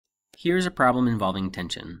Here's a problem involving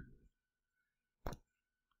tension.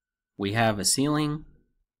 We have a ceiling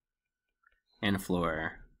and a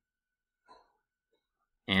floor,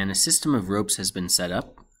 and a system of ropes has been set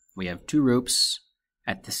up. We have two ropes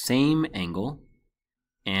at the same angle,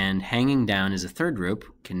 and hanging down is a third rope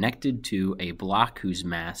connected to a block whose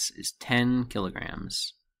mass is 10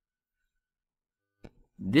 kilograms.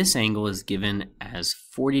 This angle is given as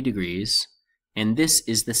 40 degrees, and this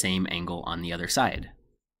is the same angle on the other side.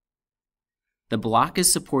 The block is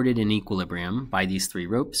supported in equilibrium by these three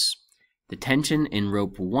ropes. The tension in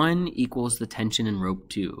rope 1 equals the tension in rope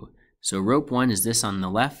 2. So rope 1 is this on the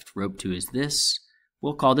left, rope 2 is this.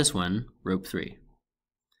 We'll call this one rope 3.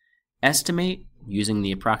 Estimate using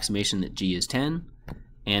the approximation that G is 10.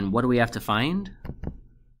 And what do we have to find?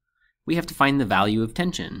 We have to find the value of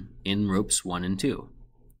tension in ropes 1 and 2.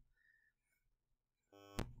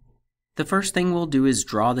 The first thing we'll do is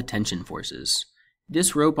draw the tension forces.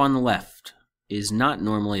 This rope on the left is not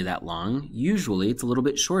normally that long. Usually it's a little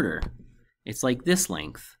bit shorter. It's like this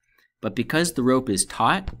length. But because the rope is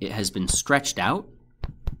taut, it has been stretched out.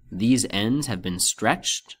 These ends have been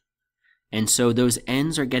stretched. And so those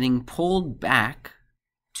ends are getting pulled back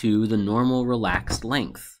to the normal relaxed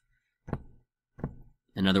length.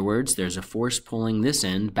 In other words, there's a force pulling this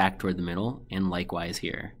end back toward the middle, and likewise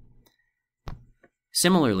here.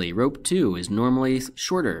 Similarly, rope 2 is normally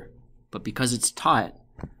shorter, but because it's taut,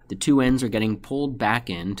 the two ends are getting pulled back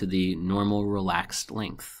into the normal relaxed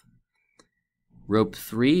length. Rope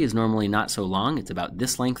 3 is normally not so long. It's about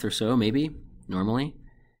this length or so, maybe, normally.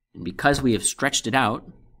 And because we have stretched it out,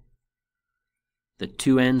 the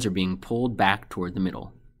two ends are being pulled back toward the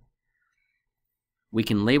middle. We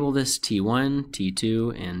can label this T1,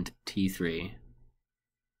 T2, and T3.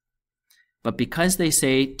 But because they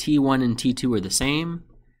say T1 and T2 are the same,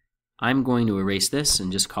 I'm going to erase this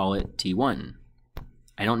and just call it T1.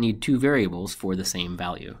 I don't need two variables for the same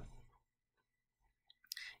value.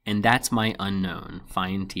 And that's my unknown,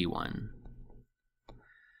 find T1.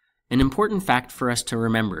 An important fact for us to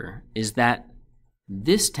remember is that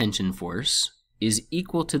this tension force is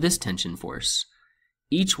equal to this tension force.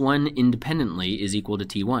 Each one independently is equal to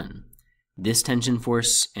T1. This tension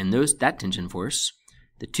force and that tension force,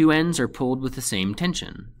 the two ends are pulled with the same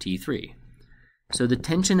tension, T3. So the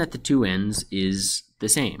tension at the two ends is the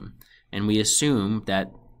same, and we assume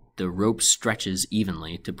that the rope stretches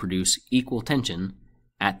evenly to produce equal tension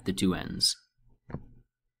at the two ends.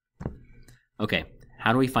 Okay,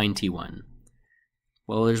 how do we find T1?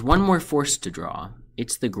 Well, there's one more force to draw.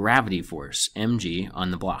 It's the gravity force, mg,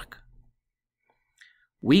 on the block.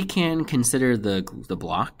 We can consider the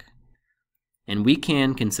block, and we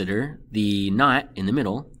can consider the knot in the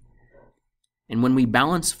middle. And when we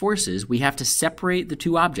balance forces, we have to separate the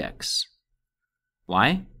two objects.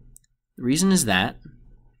 Why? The reason is that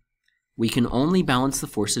we can only balance the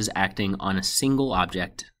forces acting on a single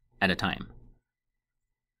object at a time.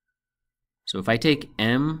 So if I take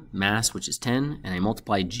m, mass, which is 10, and I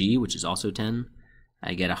multiply g, which is also 10,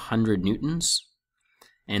 I get 100 newtons.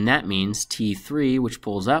 And that means T3, which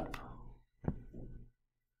pulls up,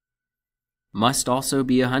 must also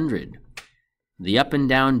be 100. The up and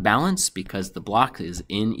down balance because the block is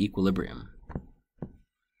in equilibrium.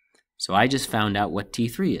 So I just found out what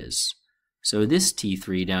T3 is. So this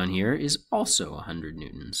T3 down here is also 100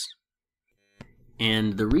 newtons.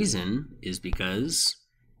 And the reason is because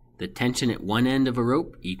the tension at one end of a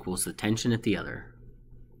rope equals the tension at the other.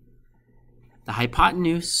 The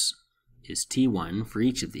hypotenuse is T1 for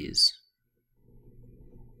each of these.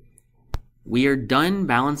 We are done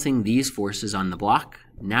balancing these forces on the block.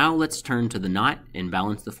 Now let's turn to the knot and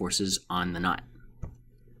balance the forces on the knot.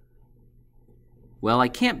 Well, I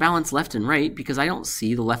can't balance left and right because I don't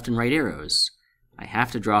see the left and right arrows. I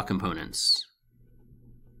have to draw components.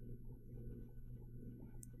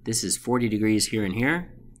 This is 40 degrees here and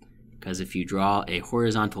here, because if you draw a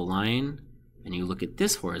horizontal line and you look at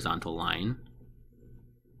this horizontal line,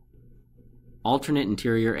 alternate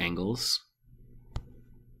interior angles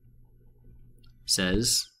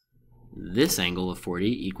says this angle of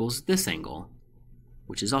 40 equals this angle,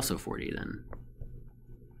 which is also 40 then.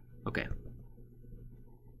 Okay.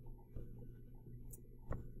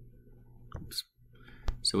 Oops.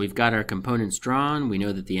 So we've got our components drawn. We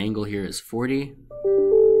know that the angle here is 40.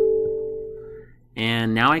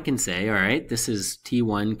 And now I can say, all right, this is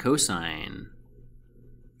T1 cosine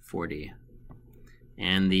 40.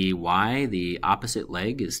 And the y, the opposite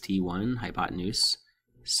leg, is T1 hypotenuse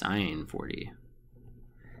sine 40.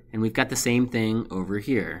 And we've got the same thing over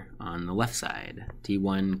here on the left side,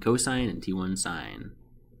 T1 cosine and T1 sine.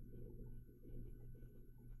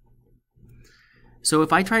 So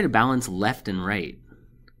if I try to balance left and right,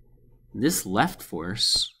 this left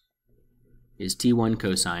force is T1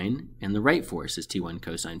 cosine, and the right force is T1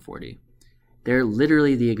 cosine 40. They're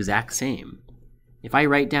literally the exact same. If I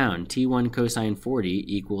write down T1 cosine 40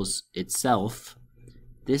 equals itself,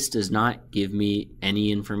 this does not give me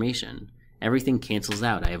any information. Everything cancels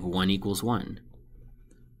out. I have 1 equals 1.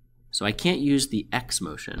 So I can't use the x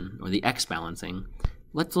motion, or the x balancing.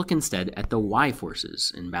 Let's look instead at the y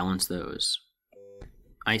forces and balance those.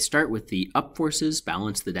 I start with the up forces,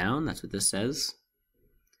 balance the down. That's what this says.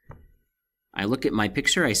 I look at my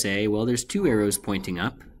picture, I say, well, there's 2 arrows pointing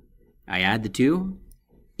up. I add the 2.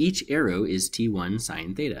 Each arrow is T1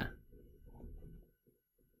 sine theta.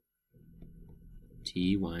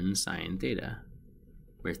 T1 sine theta,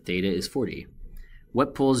 where theta is 40.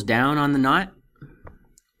 What pulls down on the knot?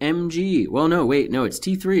 mg. Well, no, wait, no, it's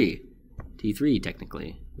T3. T3,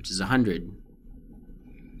 technically, which is 100.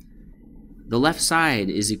 The left side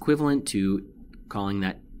is equivalent to calling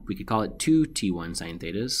that, we could call it 2 T1 sine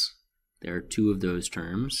thetas. There are 2 of those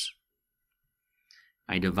terms.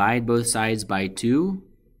 I divide both sides by 2,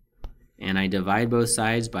 and I divide both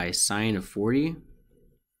sides by sine of 40.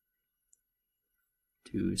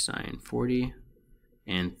 2 sine 40.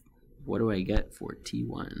 And what do I get for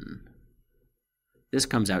T1? This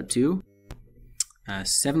comes out to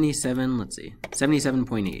 77, let's see,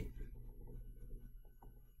 77.8.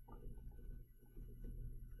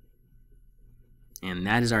 And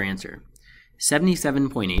that is our answer.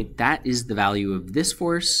 77.8, that is the value of this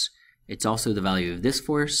force. It's also the value of this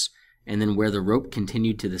force. And then where the rope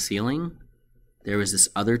continued to the ceiling, there was this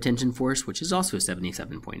other tension force, which is also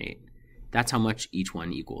 77.8. That's how much each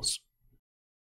one equals.